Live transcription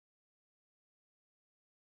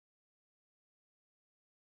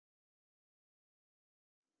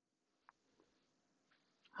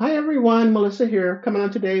Hi everyone, Melissa here, coming on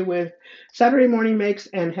today with Saturday Morning Makes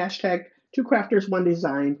and hashtag Two Crafters One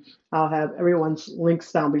Design. I'll have everyone's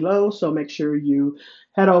links down below, so make sure you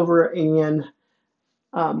head over and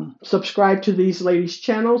subscribe to these ladies'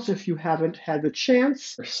 channels if you haven't had the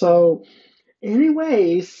chance. So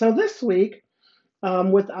this week,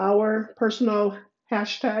 with our personal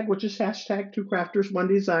hashtag, which is hashtag Two Crafters One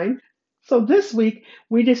Design. So this week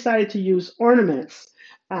we decided to use ornaments.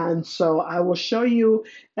 And so I will show you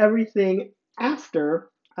everything after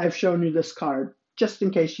I've shown you this card, just in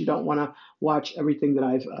case you don't want to watch everything that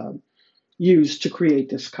I've used to create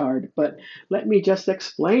this card. But let me just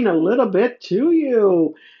explain a little bit to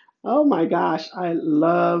you. Oh my gosh, I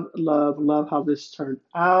love, love, love how this turned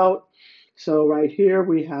out. So right here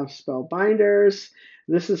we have spellbinders.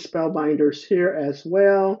 This is spellbinders here as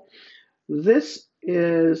well. This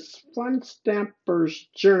is Fun Stamper's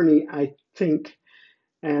Journey, I think.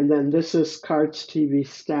 And then this is Cards TV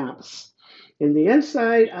Stamps. In the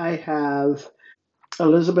inside, I have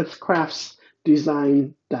Elizabeth Craft's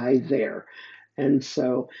design die there. And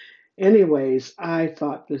so, anyways, I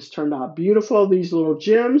thought this turned out beautiful. These little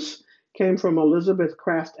gems came from Elizabeth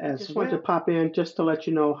Craft as well. Just wanted to pop in just to let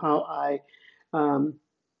you know how I um,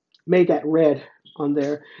 made that red on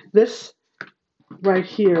there. This right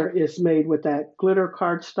here is made with that glitter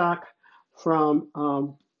cardstock from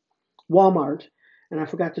Walmart, and I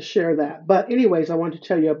forgot to share that. But anyways, I want to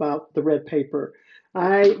tell you about the red paper.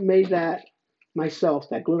 I made that myself,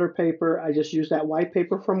 that glitter paper. I just used that white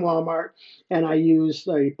paper from Walmart, and I used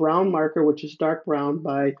a brown marker, which is dark brown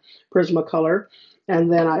by Prismacolor. And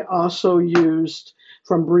then I also used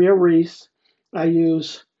from Bria Reese, I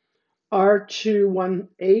use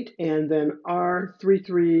R218 and then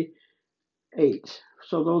R338.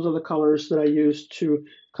 So those are the colors that I used to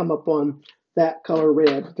come up on that color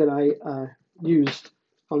red that I used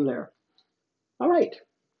on there. All right.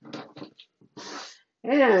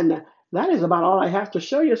 And that is about all I have to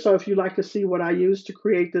show you. So if you'd like to see what I used to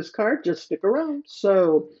create this card, just stick around.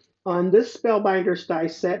 So on this Spellbinders die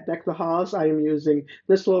set, Deck the Halls, I am using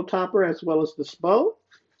this little topper as well as this bow.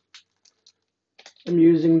 I'm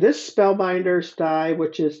using this Spellbinders die,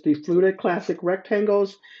 which is the Fluted Classic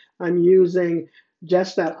Rectangles. I'm using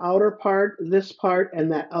just that outer part, this part,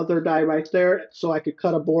 and that other die right there, so I could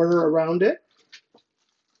cut a border around it.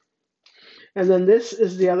 And then this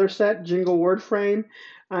is the other set, Jingle Word Frame.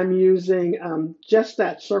 I'm using just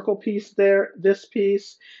that circle piece there, this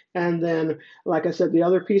piece, and then, like I said, the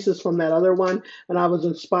other pieces from that other one. And I was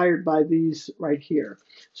inspired by these right here.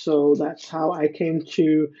 So that's how I came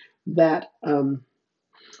to that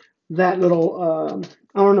that little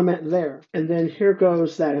ornament there. And then here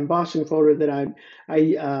goes that embossing folder that I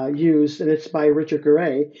used, and it's by Richard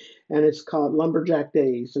Garay, and it's called Lumberjack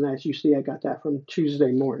Days. And as you see, I got that from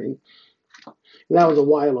Tuesday morning. That was a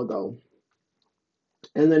while ago.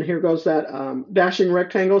 And then here goes that dashing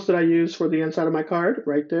rectangles that I use for the inside of my card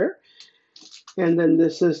right there. And then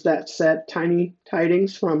this is that set Tiny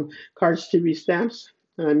Tidings from Cards TV Stamps.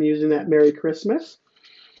 And I'm using that Merry Christmas.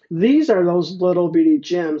 These are those little bitty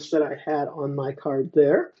gems that I had on my card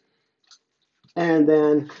there. And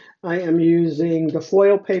then I am using the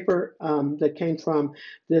foil paper that came from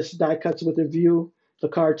this Die Cuts with a View, the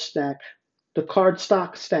cardstock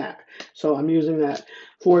stack. So I'm using that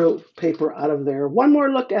foil paper out of there. One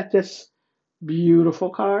more look at this beautiful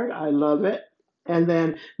card. I love it. And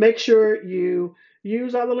then make sure you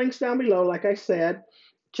use all the links down below, like I said.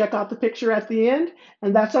 Check out the picture at the end.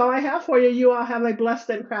 And that's all I have for you. You all have a blessed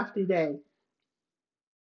and crafty day.